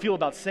know how I feel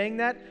about saying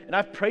that. And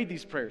I've prayed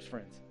these prayers,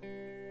 friends.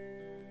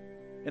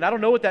 And I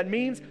don't know what that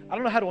means. I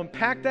don't know how to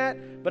unpack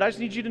that. But I just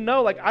need you to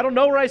know, I don't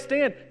know where I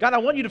stand. God, I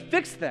want you to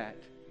fix that.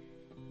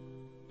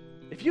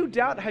 If you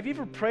doubt, have you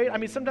ever prayed? I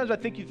mean, sometimes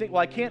you think,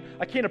 well, I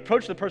can't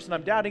approach the person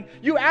I'm doubting.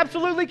 You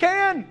absolutely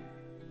can.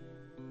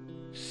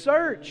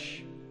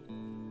 Search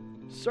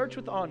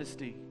with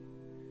honesty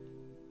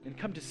and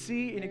come to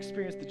see and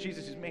experience that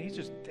Jesus is, man, he's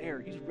just there.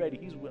 He's ready.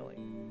 He's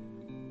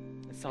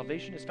willing. And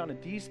salvation is found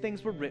in these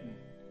things were written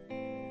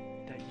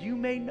that you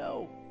may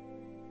know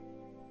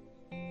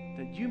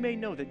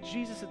that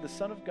Jesus is the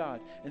Son of God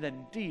and that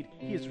indeed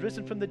he is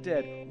risen from the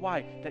dead.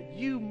 Why? That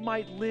you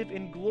might live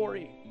in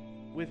glory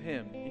with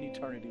him in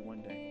eternity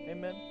one day.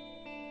 Amen?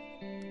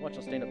 Why don't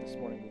you stand up this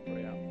morning and we'll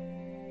pray out.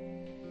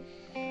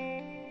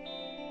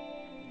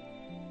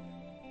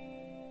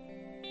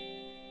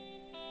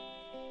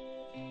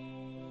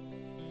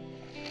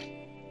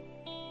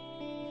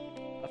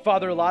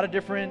 Father, a lot of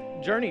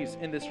different journeys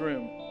in this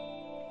room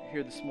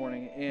here this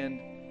morning.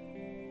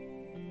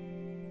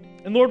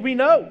 And Lord, we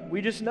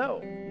just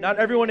know. Not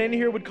everyone in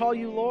here would call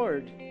you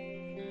Lord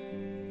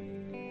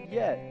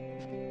yet.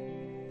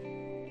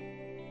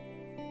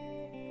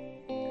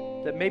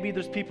 That maybe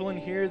there's people in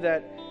here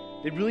that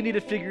they really need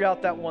to figure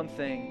out that one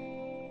thing.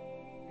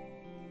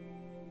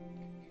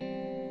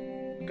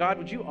 God,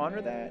 would you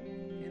honor that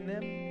in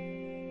them?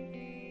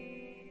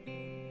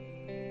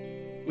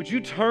 Would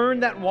you turn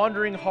that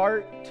wandering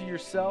heart to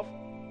yourself?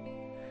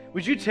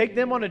 Would you take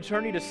them on a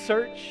journey to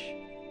search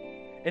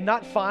and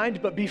not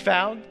find but be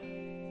found?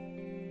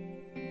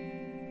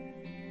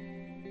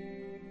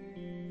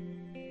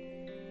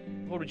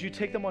 Lord, would you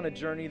take them on a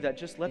journey that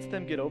just lets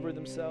them get over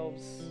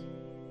themselves?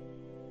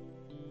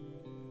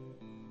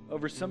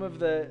 Over some of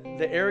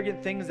the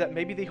arrogant things that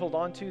maybe they hold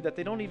on to that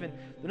they're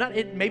not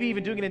maybe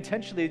even doing it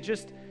intentionally. They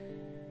just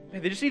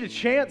need a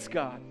chance,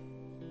 God.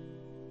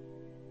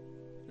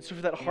 And so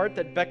for that heart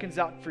that beckons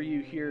out for you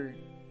here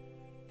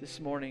this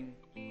morning,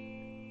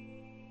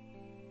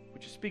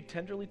 would you speak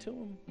tenderly to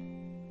them?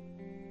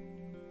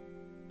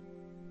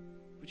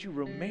 Would you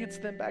romance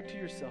them back to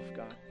yourself,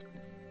 God?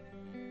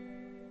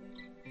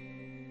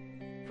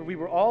 For we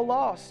were all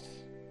lost,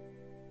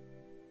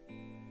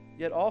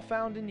 yet all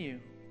found in you.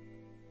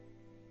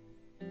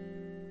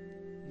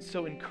 And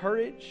so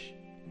encourage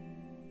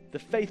the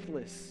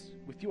faithless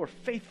with your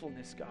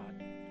faithfulness,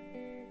 God.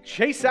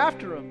 Chase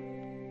after them.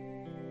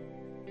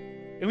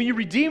 And when you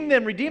redeem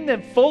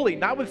them fully,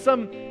 not with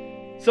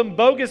some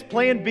bogus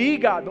plan B,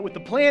 God, but with the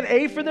plan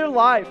A for their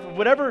life, of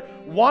whatever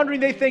wandering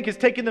they think has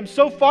taken them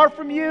so far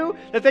from you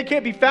that they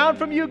can't be found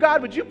from you,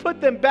 God, would you put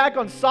them back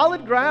on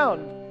solid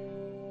ground?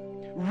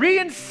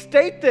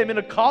 Reinstate them in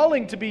a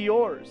calling to be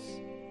yours.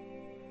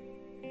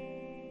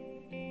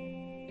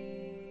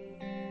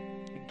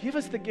 And give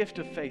us the gift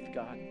of faith,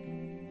 God.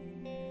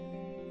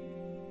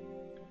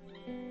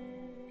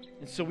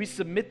 And so we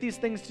submit these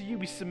things to you.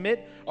 We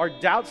submit our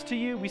doubts to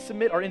you. We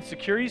submit our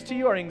insecurities to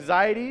you, our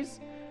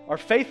anxieties, our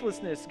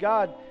faithlessness.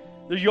 God,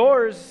 they're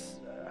yours.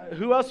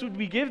 Who else would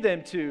we give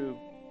them to?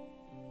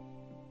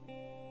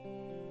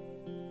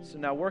 So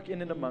now work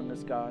in and among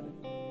us, God.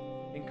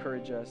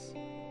 Encourage us.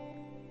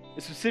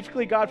 And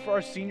specifically, God, for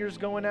our seniors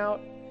going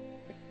out,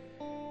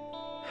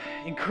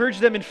 encourage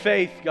them in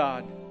faith,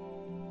 God.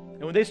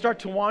 And when they start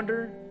to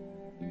wander,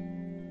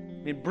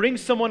 bring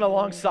someone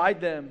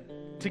alongside them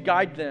to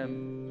guide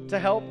them, to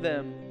help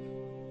them.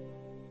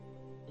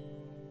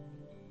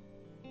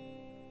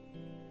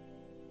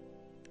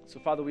 So,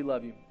 Father, we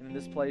love you. And in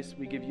this place,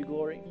 we give you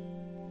glory.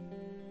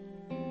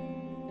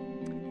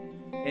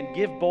 And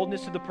give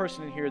boldness to the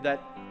person in here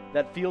that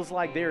feels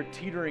like they are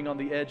teetering on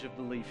the edge of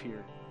belief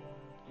here.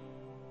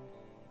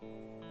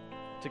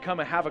 To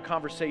come and have a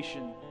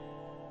conversation.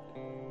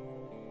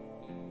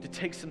 To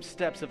take some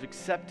steps of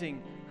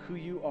accepting who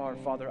you are,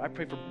 Father. I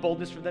pray for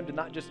boldness for them to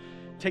not just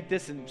take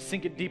this and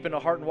sink it deep in the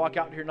heart and walk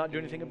out here and not do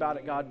anything about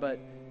it, God, but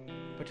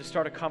to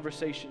start a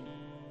conversation.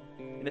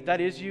 And if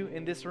that is you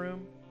in this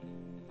room,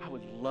 I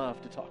would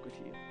love to talk with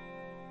you.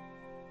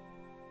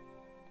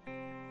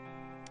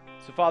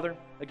 So So, Father,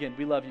 again,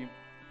 we love you.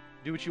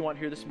 Do what you want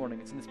here this morning.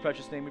 It's in this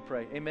precious name we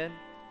pray. Amen.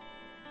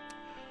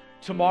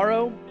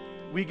 Tomorrow,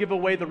 we give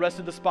away the rest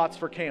of the spots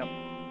for camp.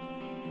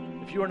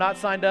 If you are not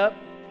signed up,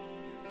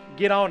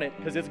 get on it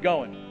because it's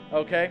going,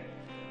 okay?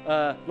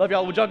 Love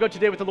y'all. Would y'all go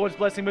today with the Lord's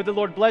blessing? May the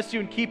Lord bless you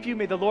and keep you.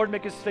 May the Lord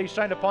make his face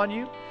shine upon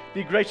you,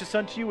 be gracious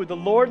unto you. Would the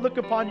Lord look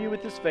upon you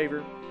with his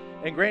favor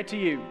and grant to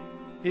you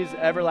his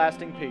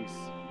everlasting peace.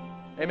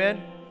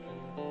 Amen.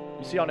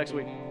 We'll see y'all next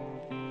week.